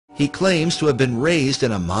He claims to have been raised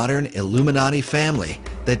in a modern Illuminati family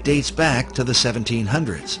that dates back to the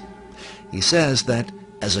 1700s. He says that,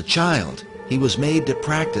 as a child, he was made to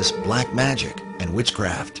practice black magic and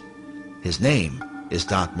witchcraft. His name is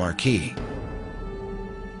Doc Marquis.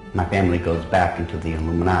 My family goes back into the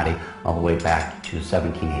Illuminati all the way back to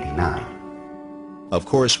 1789. Of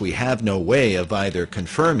course, we have no way of either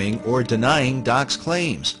confirming or denying Doc's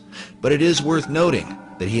claims, but it is worth noting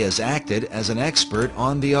that he has acted as an expert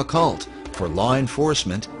on the occult for law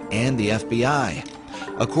enforcement and the FBI.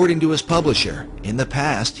 According to his publisher, in the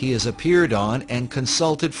past he has appeared on and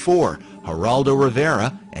consulted for Geraldo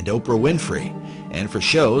Rivera and Oprah Winfrey, and for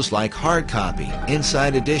shows like Hard Copy,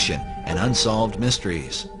 Inside Edition, and Unsolved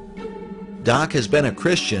Mysteries. Doc has been a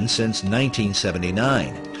Christian since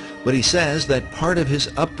 1979, but he says that part of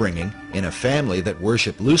his upbringing in a family that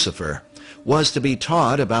worshiped Lucifer was to be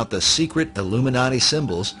taught about the secret Illuminati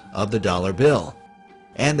symbols of the dollar bill,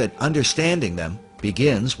 and that understanding them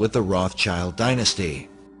begins with the Rothschild dynasty.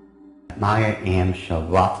 Meyer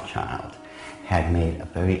Amschel Rothschild had made a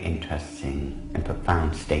very interesting and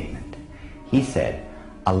profound statement. He said,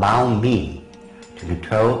 "Allow me to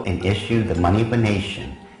control and issue the money of a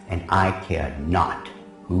nation, and I care not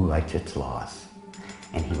who writes its laws."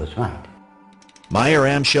 And he was right. Meyer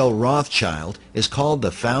Amschel Rothschild is called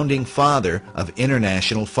the founding father of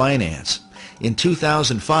international finance. In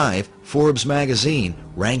 2005, Forbes magazine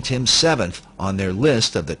ranked him 7th on their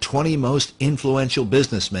list of the 20 most influential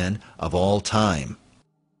businessmen of all time.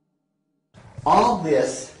 All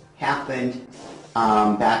this happened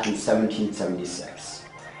back in 1776,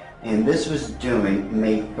 and this was during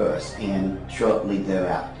May 1st and shortly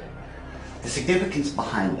thereafter. The significance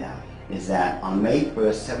behind that is that on May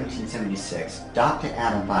 1st, 1776, Dr.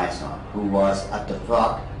 Adam Weishaupt, who was a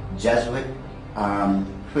devout Jesuit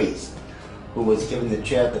priest, who was given the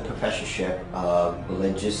chair of the professorship of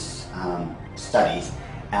religious studies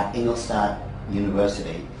at Ingolstadt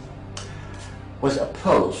University, was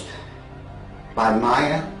approached by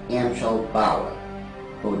Meyer Amschel Bauer,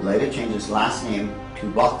 who would later change his last name to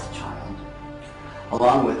Rothschild,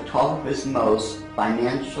 along with 12 of his most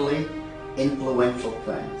financially influential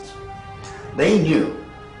friends. They knew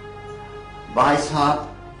Weishaupt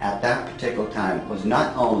at that particular time was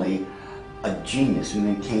not only a genius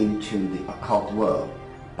when it came to the occult world,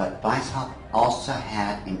 but Weishaupt also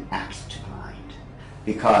had an axe to grind,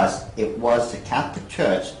 because it was the Catholic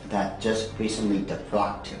Church that just recently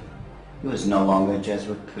defrocked him. He was no longer a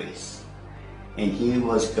Jesuit priest, and he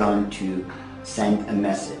was going to send a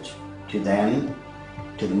message to them,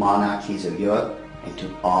 to the monarchies of Europe, and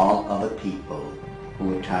to all other people who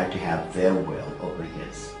would try to have their will over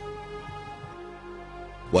his.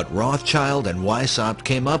 What Rothschild and Weishaupt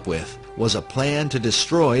came up with was a plan to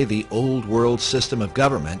destroy the old world system of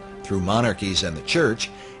government through monarchies and the church,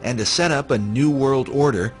 and to set up a new world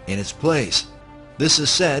order in its place. This is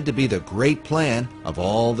said to be the great plan of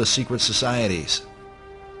all the secret societies.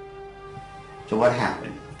 So what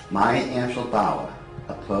happened? Meyer Amschel Bauer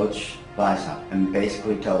approached Weishaupt and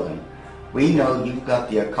basically told him, "We know you've got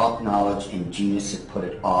the occult knowledge and genius to put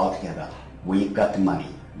it all together. We've got the money.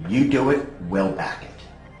 You do it, we'll back it."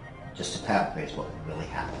 Just to paraphrase what really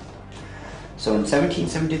happened. So in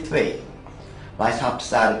 1773, Weishaupt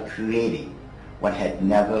started creating what had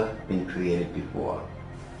never been created before.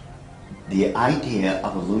 The idea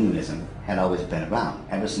of Illuminism had always been around,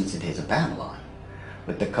 ever since the days of Babylon,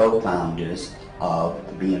 with the co-founders of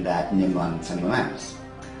being that Nimrod and Semiramis.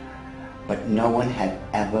 But no one had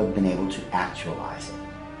ever been able to actualize it.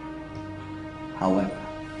 However,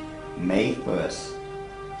 May 1st,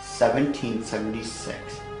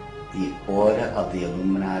 1776, the Order of the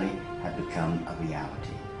Illuminati had become a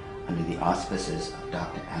reality under the auspices of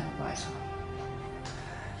Dr. Adam Weishaupt.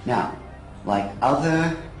 Now, like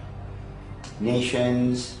other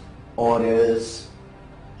nations, orders,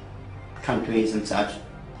 countries and such,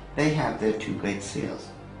 they have their two great seals.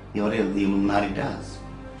 The Order of the Illuminati does.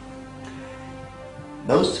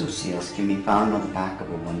 Those two seals can be found on the back of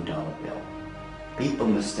a $1 bill. People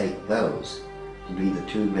mistake those to be the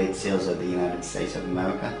two great seals of the United States of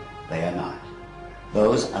America. They are not.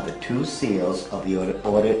 Those are the two seals of the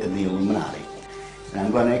Order of the Illuminati. And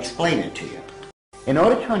I'm going to explain it to you. In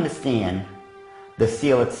order to understand the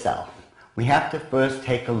seal itself, we have to first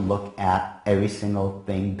take a look at every single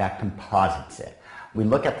thing that composites it. We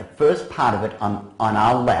look at the first part of it on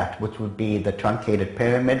our left, which would be the truncated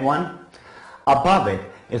pyramid one. Above it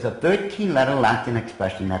is a 13-letter Latin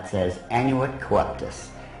expression that says Annuit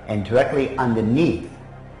Corruptus, and directly underneath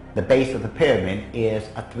the base of the pyramid is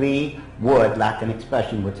a 3-word Latin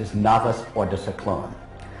expression, which is Novus Ordo Seclorum.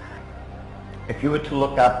 If you were to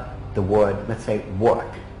look up the word, let's say work,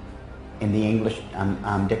 in the English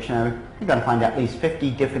dictionary, you're going to find at least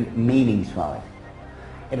 50 different meanings for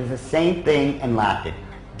it. It is the same thing in Latin.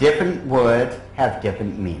 Different words have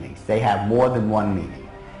different meanings. They have more than one meaning.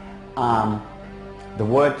 The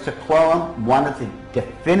word seclorum, one of the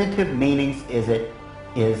definitive meanings is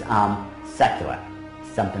secular.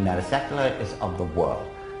 Something that is secular is of the world.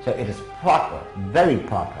 So it is proper, very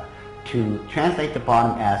proper, to translate the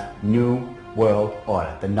bottom as New World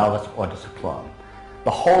Order, the Novus Ordo Seclorum.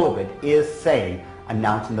 The whole of it is saying,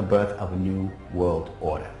 announcing the birth of a new world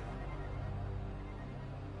order.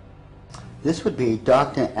 This would be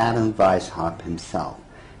Dr. Adam Weishaupt himself,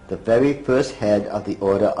 the very first head of the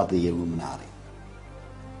Order of the Illuminati.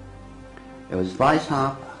 It was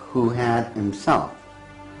Weishaupt who had himself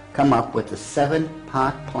come up with a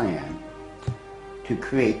 7-part plan to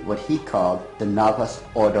create what he called the Novus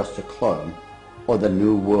Ordo Seclorum, or the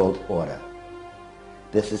New World Order.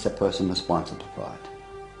 This is the person responsible for it.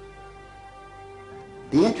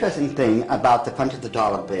 The interesting thing about the front of the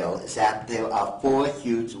dollar bill is that there are 4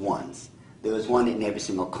 huge ones. There is one in every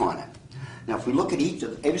single corner. Now if we look at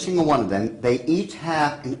every single one of them, they each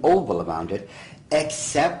have an oval around it,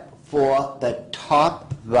 except for the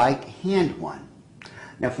top right-hand one.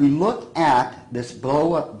 Now if we look at this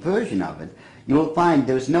blow-up version of it, you will find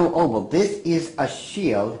there's no oval. This is a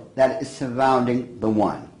shield that is surrounding the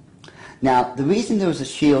one. Now, the reason there was a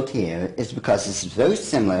shield here is because this is very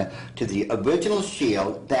similar to the original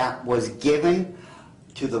shield that was given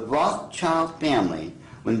to the Rothschild family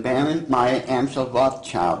when Baron Meyer Amschel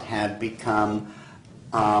Rothschild had become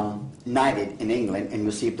knighted in England and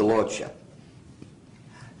received the lordship.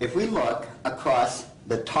 If we look across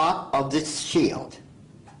the top of this shield,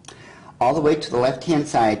 all the way to the left-hand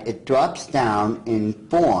side, it drops down and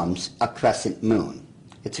forms a crescent moon.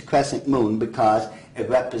 It's a crescent moon because it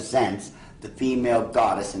represents the female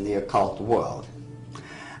goddess in the occult world.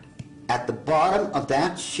 At the bottom of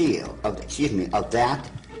that shield, of that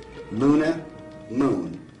lunar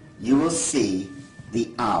moon, you will see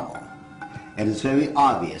the owl. And it's very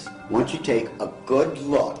obvious, once you take a good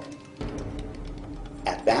look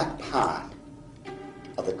at that part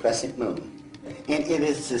of the crescent moon, and it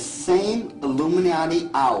is the same Illuminati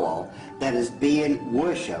owl that is being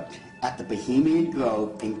worshipped at the Bohemian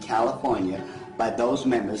Grove in California by those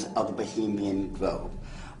members of the Bohemian Grove,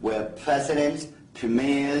 where presidents,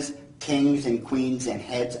 premiers, kings and queens and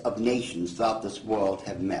heads of nations throughout this world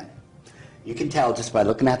have met. You can tell just by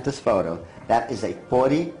looking at this photo, that is a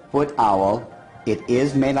 40-foot owl. It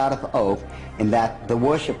is made out of oak, and that the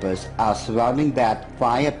worshippers are surrounding that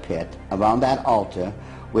fire pit around that altar,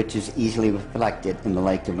 which is easily reflected in the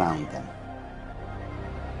lake around them.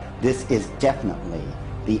 This is definitely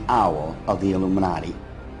the owl of the Illuminati.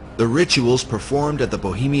 The rituals performed at the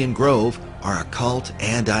Bohemian Grove are occult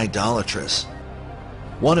and idolatrous.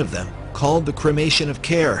 One of them, called the cremation of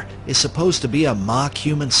care, is supposed to be a mock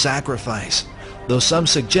human sacrifice, though some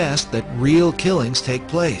suggest that real killings take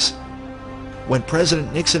place. When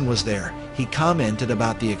President Nixon was there, he commented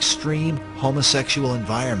about the extreme homosexual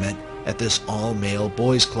environment at this all-male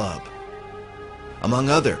boys' club. Among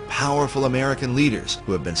other powerful American leaders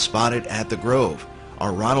who have been spotted at the Grove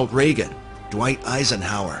are Ronald Reagan, Dwight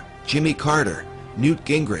Eisenhower, Jimmy Carter, Newt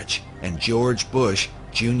Gingrich, and George Bush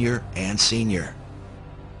Jr. and Sr.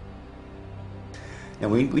 Now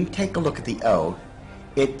when we take a look at the O,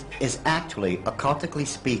 it is actually, occultically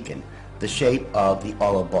speaking, the shape of the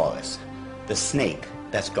Ouroboros, the snake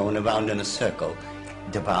that's going around in a circle,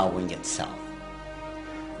 devouring itself.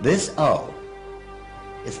 This O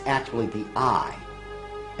is actually the eye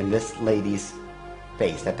in this lady's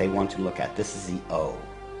face that they want to look at. This is the O.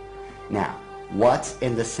 Now, what's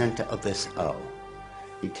in the center of this O?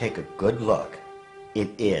 You take a good look. It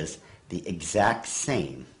is the exact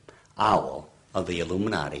same owl of the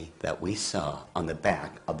Illuminati that we saw on the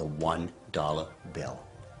back of the $1 bill.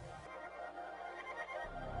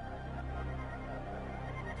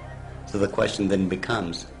 So the question then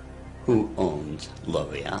becomes, who owns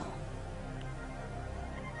L'Oreal?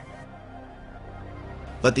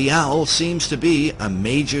 But the owl seems to be a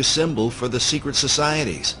major symbol for the secret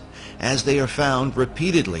societies, as they are found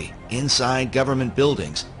repeatedly inside government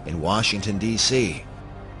buildings in Washington, D.C.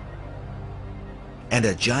 And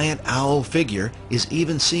a giant owl figure is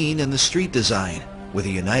even seen in the street design, with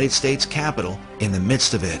the United States Capitol in the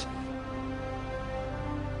midst of it.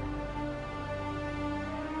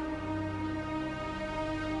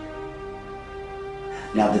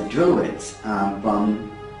 Now the Druids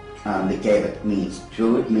from the Gaelic means,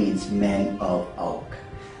 Druid means men of oak.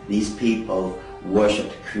 These people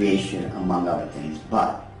worshipped creation among other things,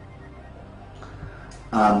 but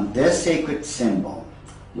their sacred symbol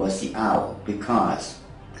was the owl because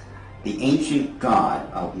The ancient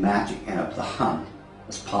god of magic and of the hunt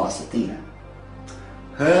was Pallas Athena.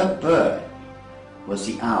 Her bird was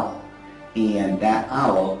the owl, and that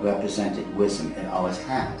owl represented wisdom. It always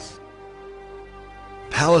has.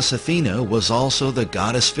 Pallas Athena was also the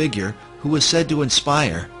goddess figure who was said to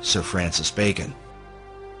inspire Sir Francis Bacon.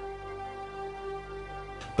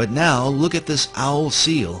 But now look at this owl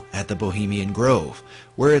seal at the Bohemian Grove,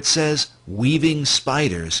 where it says, "Weaving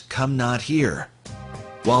spiders come not here."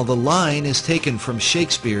 While the line is taken from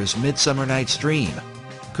Shakespeare's Midsummer Night's Dream,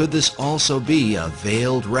 could this also be a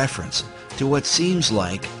veiled reference to what seems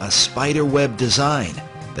like a spiderweb design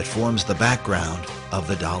that forms the background of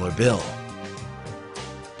the dollar bill?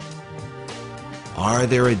 Are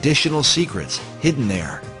there additional secrets hidden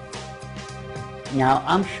there? Now,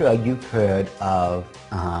 I'm sure you've heard of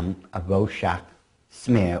a Rorschach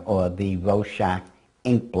smear, or the Rorschach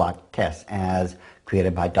ink blot test as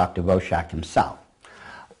created by Dr. Rorschach himself.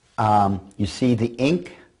 You see the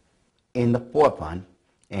ink in the forefront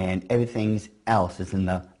and everything else is in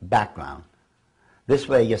the background. This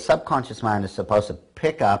way your subconscious mind is supposed to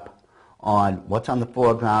pick up on what's on the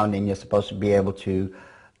foreground, and you're supposed to be able to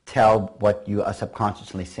tell what you are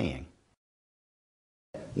subconsciously seeing.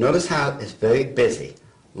 Notice how it's very busy.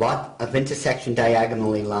 Lot of intersection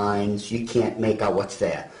diagonally lines. You can't make out what's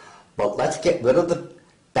there. But let's get rid of the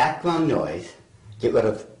background noise, get rid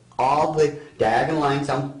of all the diagonal lines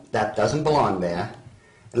that doesn't belong there,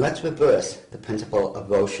 and let's reverse the principle of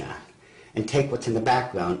Rorschach and take what's in the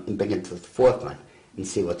background and bring it to the forefront and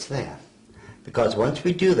see what's there. Because once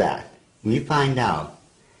we do that, we find out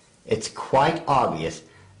it's quite obvious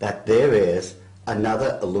that there is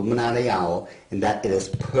another Illuminati owl, and that it is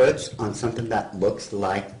perched on something that looks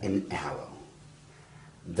like an arrow.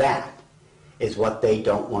 That is what they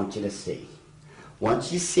don't want you to see.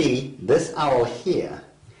 Once you see this owl here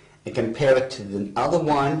and compare it to the other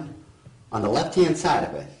one on the left-hand side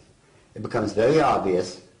of it, it becomes very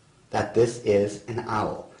obvious that this is an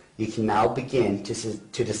owl. You can now begin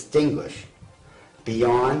to distinguish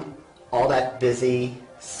beyond all that busy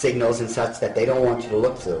signals and such that they don't want you to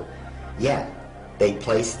look through. Yet, they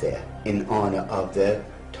place there in honor of their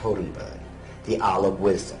totem bird, the owl of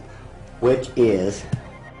wisdom, which is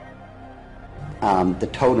the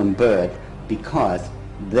totem bird because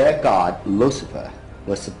their god, Lucifer,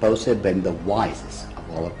 was supposed to have been the wisest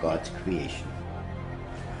of all of God's creation.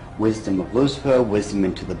 Wisdom of Lucifer, wisdom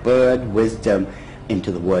into the bird, wisdom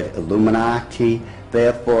into the word Illuminati.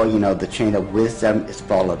 Therefore, the chain of wisdom is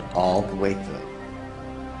followed all the way through.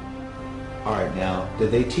 All right, now, did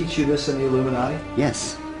they teach you this in the Illuminati?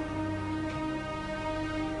 Yes.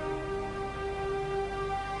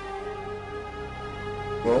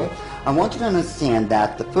 Well, I want you to understand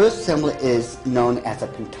that the first symbol is known as a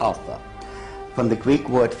pentalpha, from the Greek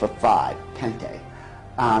word for five, pente.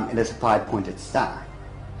 It is a five-pointed star.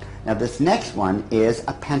 Now, this next one is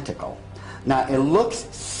a pentacle. Now, it looks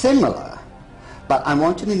similar, but I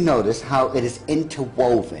want you to notice how it is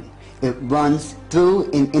interwoven. It runs through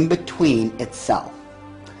and in between itself.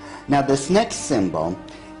 Now this next symbol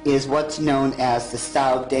is what's known as the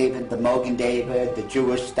Star of David, the Mogan David, the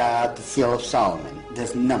Jewish Star, the Seal of Solomon.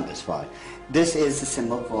 There's numbers for it. This is the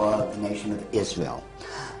symbol for the nation of Israel.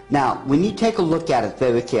 Now, when you take a look at it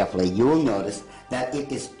very carefully, you will notice that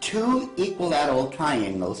it is two equilateral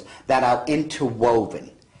triangles that are interwoven.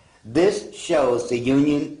 This shows the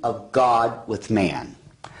union of God with man.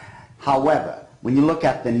 However, when you look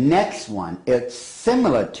at the next one, it's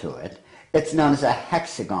similar to it. It's known as a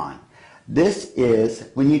hexagon. This is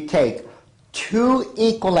when you take two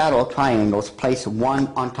equilateral triangles, place one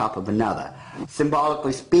on top of another.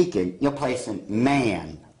 Symbolically speaking, you're placing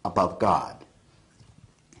man above God.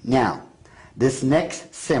 Now, this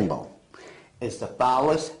next symbol is the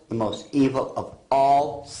foulest, the most evil of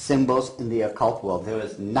all symbols in the occult world. There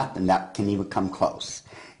is nothing that can even come close.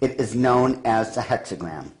 It is known as the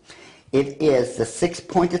hexagram. It is the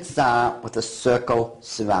six-pointed star with a circle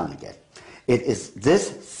surrounding it. It is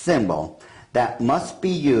this symbol that must be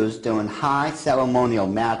used during high ceremonial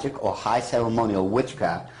magic or high ceremonial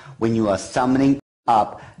witchcraft when you are summoning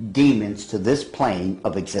up demons to this plane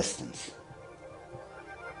of existence.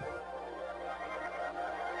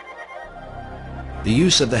 The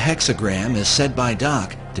use of the hexagram is said by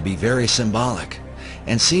Doc to be very symbolic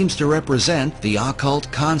and seems to represent the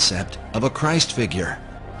occult concept of a Christ figure,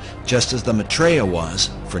 just as the Maitreya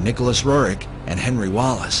was for Nicholas Roerich and Henry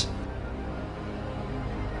Wallace.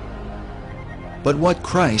 But what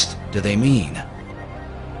Christ do they mean?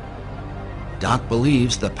 Doc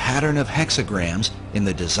believes the pattern of hexagrams in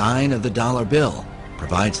the design of the dollar bill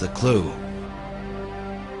provides the clue.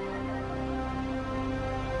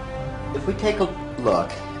 If we take a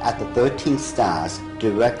look at the 13 stars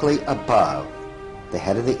directly above the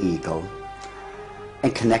head of the eagle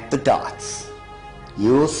and connect the dots,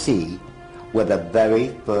 you will see where the very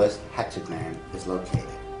first hexagram is located.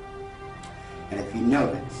 And if you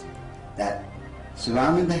notice that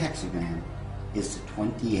surrounding the hexagram is the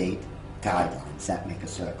 28 guidelines that make a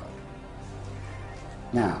circle.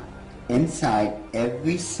 Now, inside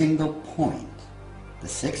every single point, the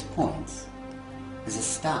 6 points, is a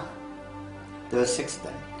star. There are 6 of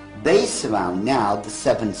them. They surround now the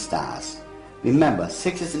 7 stars. Remember,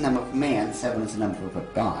 6 is the number of man, 7 is the number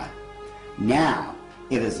of God. Now,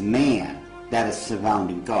 it is man that is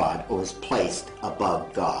surrounding God or is placed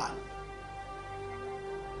above God.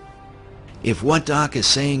 If what Doc is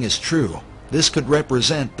saying is true, this could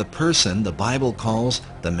represent the person the Bible calls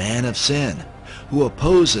the man of sin, who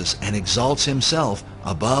opposes and exalts himself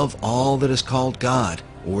above all that is called God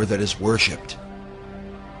or that is worshipped.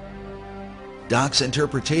 Doc's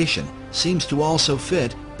interpretation seems to also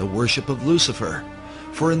fit the worship of Lucifer,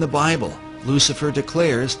 for in the Bible, Lucifer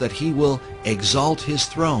declares that he will exalt his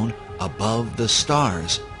throne above the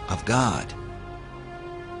stars of God.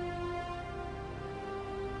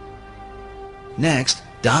 Next,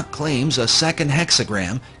 Doc claims a second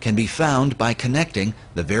hexagram can be found by connecting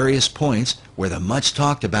the various points where the much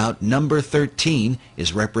talked about number 13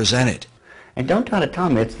 is represented. And don't try to tell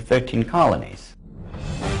me it's the 13 colonies.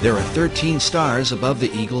 There are 13 stars above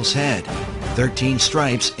the eagle's head, 13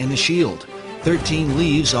 stripes in the shield, 13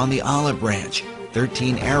 leaves on the olive branch,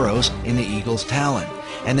 13 arrows in the eagle's talon,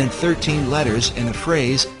 and then 13 letters in the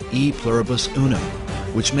phrase E pluribus unum,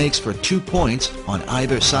 which makes for 2 points on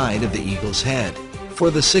either side of the eagle's head,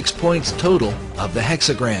 for the 6 points total of the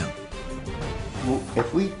hexagram.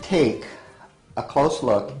 If we take a close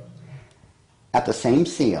look at the same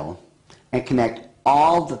seal and connect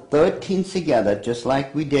all the 13 together, just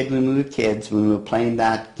like we did when we were kids, when we were playing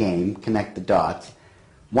that game, connect the dots,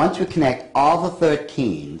 once we connect all the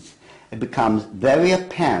 13s, it becomes very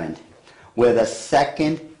apparent where the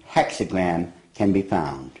second hexagram can be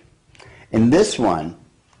found. In this one,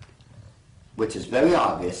 which is very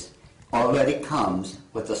obvious, already comes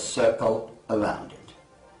with a circle around it.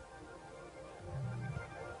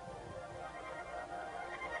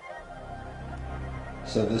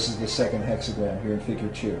 So this is the second hexagram here in figure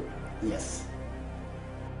 2. Yes.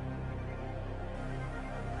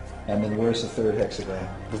 And then where's the third hexagram?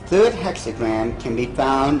 The third hexagram can be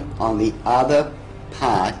found on the other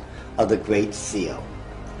part of the Great Seal.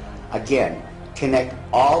 Again, connect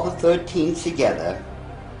all the 13 together,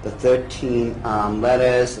 the 13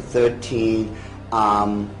 letters, the 13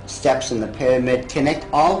 steps in the pyramid, connect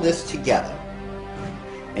all this together.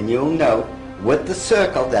 And you'll note with the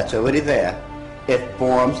circle that's already there, it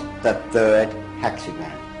forms the third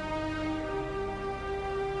hexagram.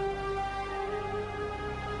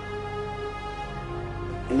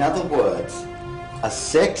 In other words, a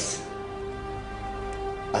 6,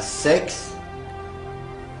 a 6,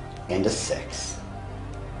 and a 6.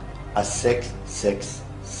 A 6, 6,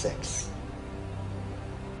 6.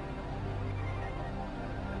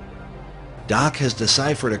 Doc has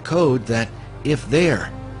deciphered a code that, if there,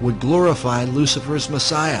 would glorify Lucifer's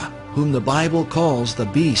Messiah, whom the Bible calls the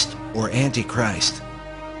Beast or Antichrist.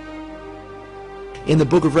 In the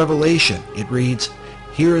book of Revelation, it reads,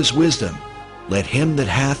 "Here is wisdom. Let him that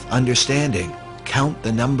hath understanding count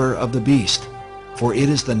the number of the beast, for it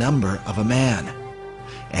is the number of a man,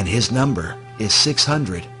 and his number is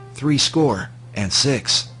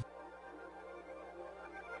 666."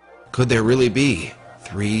 Could there really be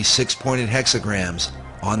 3 6-pointed hexagrams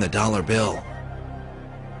on the dollar bill?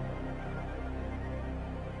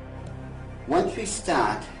 Once we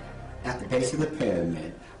start at the base of the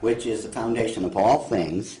pyramid, which is the foundation of all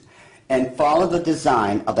things, and follow the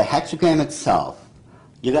design of the hexagram itself,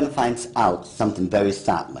 you're going to find out something very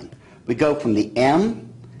startling. We go from the M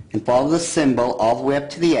and follow the symbol all the way up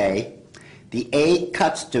to the A. The A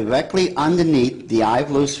cuts directly underneath the eye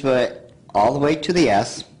of Lucifer all the way to the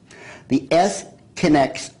S. The S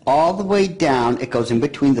connects all the way down. It goes in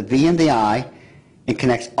between the V and the I and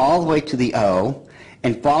connects all the way to the O.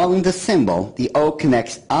 And following the symbol, the O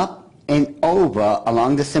connects up and over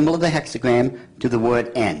along the symbol of the hexagram to the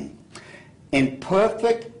word N. In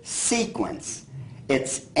perfect sequence,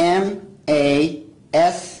 it's M-A-S-O-N,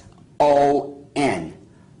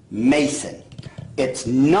 Mason. It's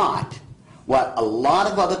not what a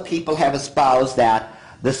lot of other people have espoused, that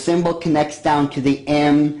the symbol connects down to the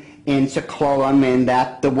M in seclorum and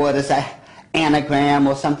that the word is an anagram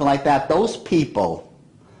or something like that. Those people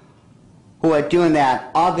who are doing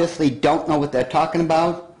that obviously don't know what they're talking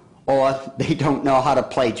about, or they don't know how to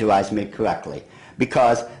plagiarize me correctly.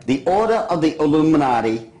 Because the order of the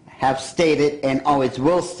Illuminati have stated and always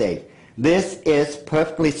will state, this is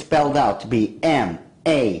perfectly spelled out to be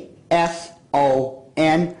M-A-S-O-N,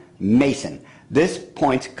 Mason. This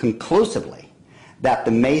points conclusively that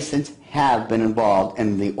the Masons have been involved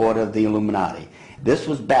in the Order of the Illuminati. This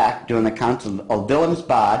was back during the Council of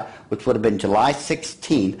Wilhelmsbad, which would have been July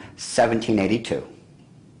 16, 1782.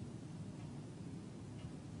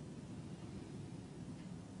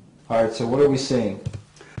 All right, so what are we seeing?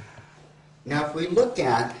 Now, if we look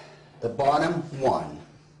at the bottom one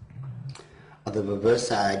of the reverse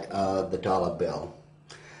side of the dollar bill,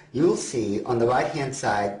 you'll see on the right-hand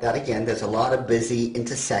side that, again, there's a lot of busy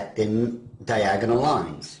intersecting diagonal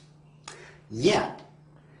lines. Yet,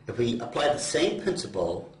 if we apply the same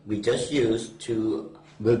principle we just used to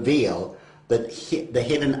reveal the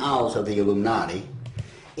hidden owls of the Illuminati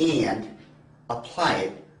and apply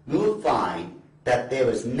it, we will find that there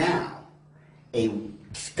is now a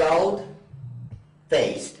skull-faced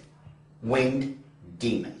winged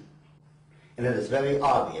demon. And it is very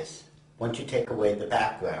obvious, once you take away the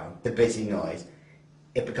background, the busy noise,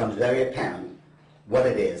 it becomes very apparent what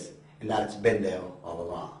it is and that it's been there all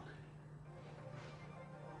along.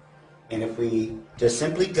 And if we just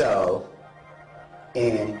simply go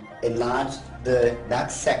and enlarge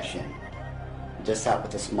that section, just start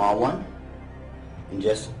with a small one, and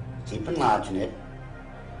just keep enlarging it,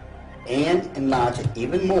 and enlarge it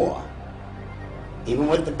even more, even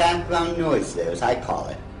with the background noise there, as I call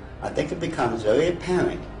it, I think it becomes very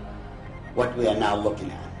apparent what we are now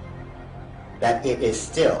looking at, that it is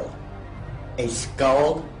still a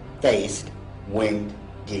skull-faced winged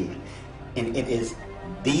demon. And it is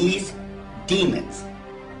these demons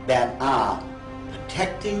that are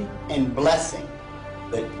protecting and blessing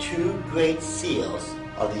the two great seals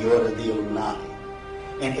of the Order of the Illuminati.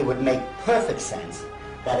 And it would make perfect sense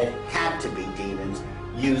that it had to be demons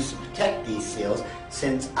used to protect these seals,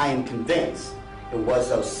 since I am convinced it was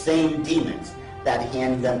those same demons that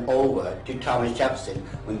handed them over to Thomas Jefferson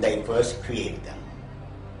when they first created them.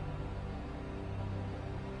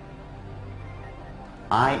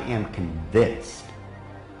 I am convinced,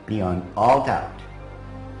 beyond all doubt,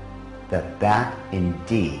 that that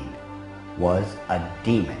indeed was a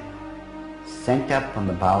demon sent up from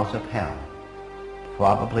the bowels of hell,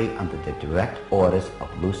 probably under the direct orders of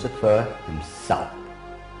Lucifer himself.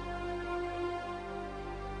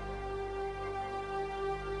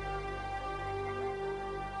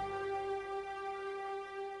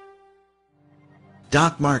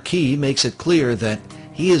 Doc Marquis makes it clear that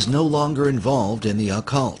he is no longer involved in the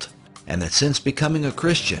occult, and that since becoming a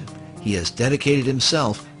Christian, he has dedicated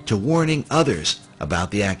himself to warning others about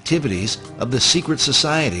the activities of the secret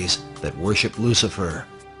societies that worship Lucifer.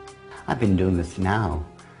 I've been doing this now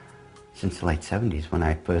since the late 70s, when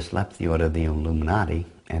I first left the Order of the Illuminati,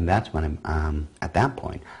 and that's when, at that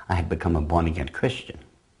point, I had become a born-again Christian.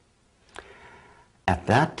 At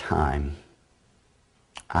that time,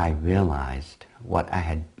 I realized what I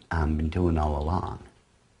had been doing all along.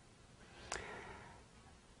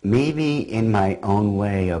 Maybe in my own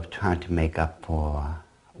way of trying to make up for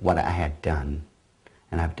what I had done,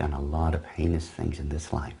 and I've done a lot of heinous things in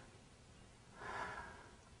this life,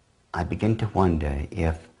 I begin to wonder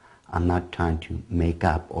if I'm not trying to make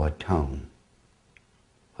up or atone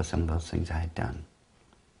for some of those things I had done.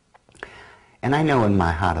 And I know in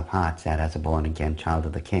my heart of hearts that as a born-again child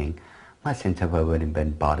of the King, my sins have already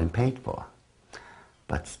been bought and paid for.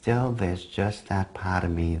 But still, there's just that part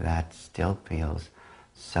of me that still feels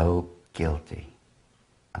so guilty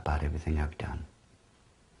about everything I've done.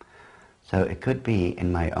 So it could be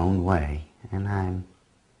in my own way, and I'm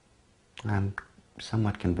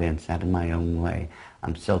somewhat convinced that in my own way,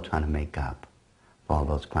 I'm still trying to make up for all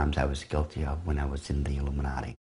those crimes I was guilty of when I was in the Illuminati.